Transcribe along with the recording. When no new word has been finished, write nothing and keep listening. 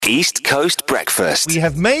East Coast Breakfast. We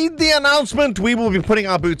have made the announcement. We will be putting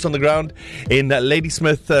our boots on the ground in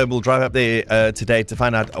Ladysmith. We'll drive up there today to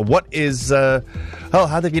find out what is,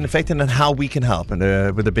 how they've been affected and how we can help, and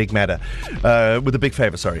with a big matter, with a big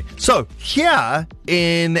favor, sorry. So here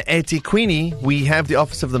in eThekwini, we have the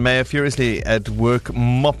Office of the Mayor furiously at work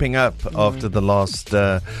mopping up after the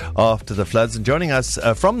floods. And joining us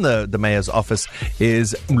from the Mayor's office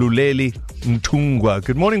is Mluleli Mtungwa.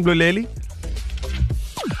 Good morning, Mluleli.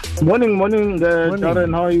 Morning,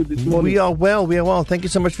 Darren. How are you this morning? We are well. Thank you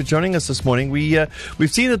so much for joining us this morning. We've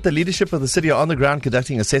seen that the leadership of the city are on the ground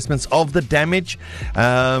conducting assessments of the damage,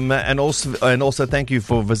 and also thank you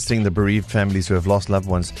for visiting the bereaved families who have lost loved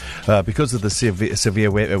ones because of the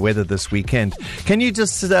severe weather this weekend. Can you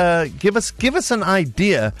just give us an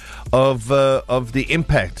idea of the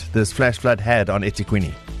impact this flash flood had on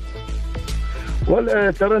eThekwini? Well,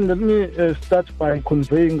 Darren, let me start by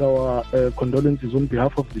conveying our condolences on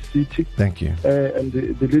behalf of the city. Thank you. And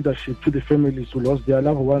the leadership to the families who lost their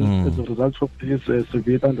loved ones as a result of these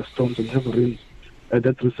severe thunderstorms and heavy rains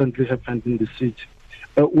that recently happened in the city.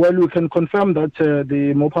 Well, we can confirm that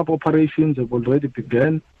the mop-up operations have already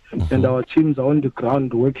begun, and our teams are on the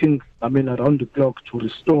ground working, around the clock to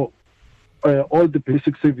restore all the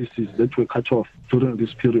basic services that were cut off during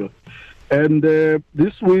this period. And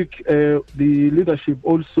this week, the leadership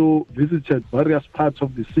also visited various parts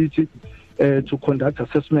of the city to conduct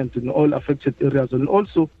assessment in all affected areas, and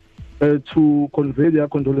also to convey their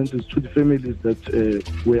condolences to the families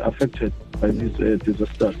that were affected by these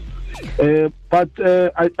disasters. But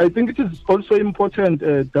I think it is also important,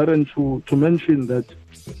 Darren, to mention that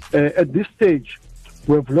at this stage,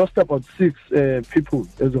 we have lost about 6 people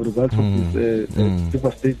as a result of these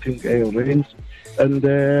devastating rains.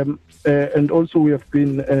 And also we have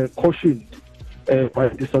been cautioned by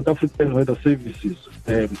the South African Weather Services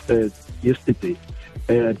yesterday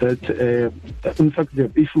that in fact they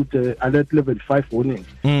have issued alert level 5 warning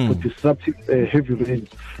for disruptive heavy rains.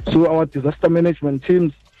 So our disaster management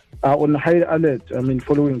teams are on high alert,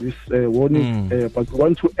 following this warning, but we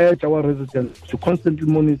want to urge our residents to constantly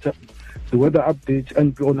monitor the weather update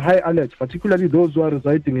and be on high alert, particularly those who are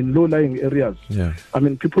residing in low-lying areas. Yeah.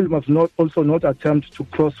 People must not attempt to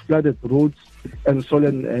cross flooded roads and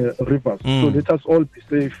swollen rivers. So let us all be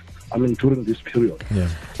safe, during this period. Yeah.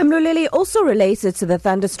 Mluleli, also related to the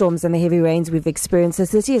thunderstorms and the heavy rains we've experienced, the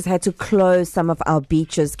city has had to close some of our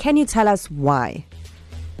beaches. Can you tell us why?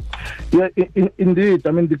 Yeah, indeed.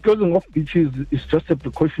 The closing of beaches is just a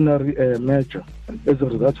precautionary measure as a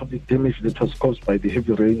result of the damage that was caused by the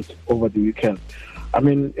heavy rains over the weekend.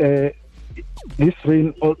 This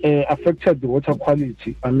rain affected the water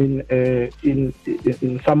quality, in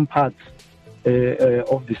some parts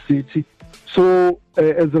of the city. So,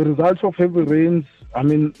 as a result of heavy rains,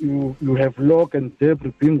 you have log and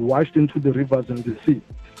debris being washed into the rivers and the sea.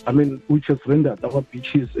 Which has rendered our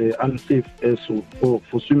beaches unsafe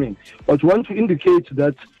for swimming. But we want to indicate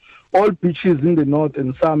that all beaches in the north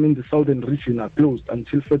and some in the southern region are closed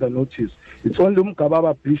until further notice. It's only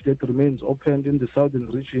Mkababa beach that remains open in the southern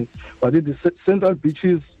region, but in the central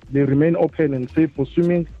beaches, they remain open and safe for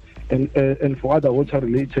swimming and for other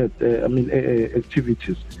water-related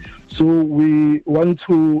activities. So we want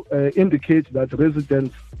to indicate that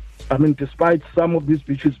residents, despite some of these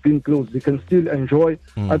beaches being closed, they can still enjoy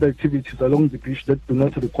other activities along the beach that do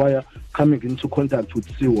not require coming into contact with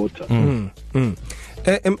seawater.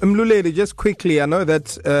 Mluleli, just quickly, I know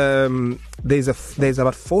that there's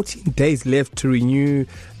about 14 days left to renew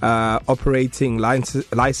operating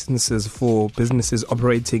licenses for businesses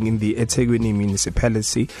operating in the eThekwini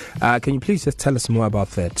municipality. Can you please just tell us more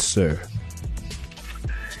about that, sir?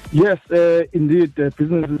 Yes, indeed,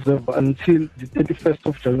 businesses have until the 31st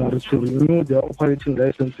of January to renew their operating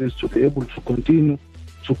licenses to be able to continue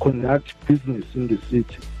to conduct business in the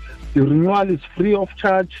city. The renewal is free of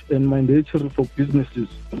charge and mandatory for businesses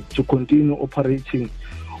to continue operating.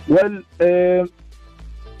 Well, the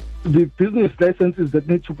business licenses that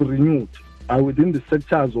need to be renewed are within the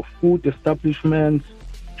sectors of food establishments,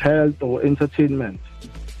 health or entertainment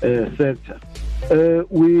sector.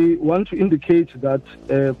 We want to indicate that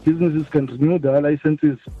businesses can renew their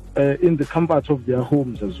licenses in the comfort of their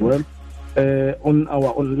homes as well, on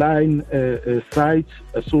our online site.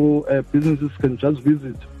 So businesses can just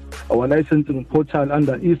visit our licensing portal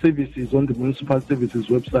under e-services on the municipal services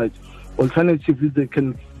website. Alternatively, they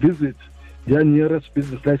can visit their nearest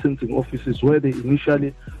business licensing offices where they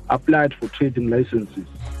initially applied for trading licenses.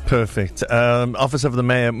 Perfect. Office of the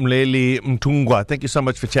Mayor, Mluleli Mtungwa, thank you so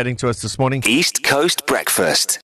much for chatting to us this morning. East Coast Breakfast.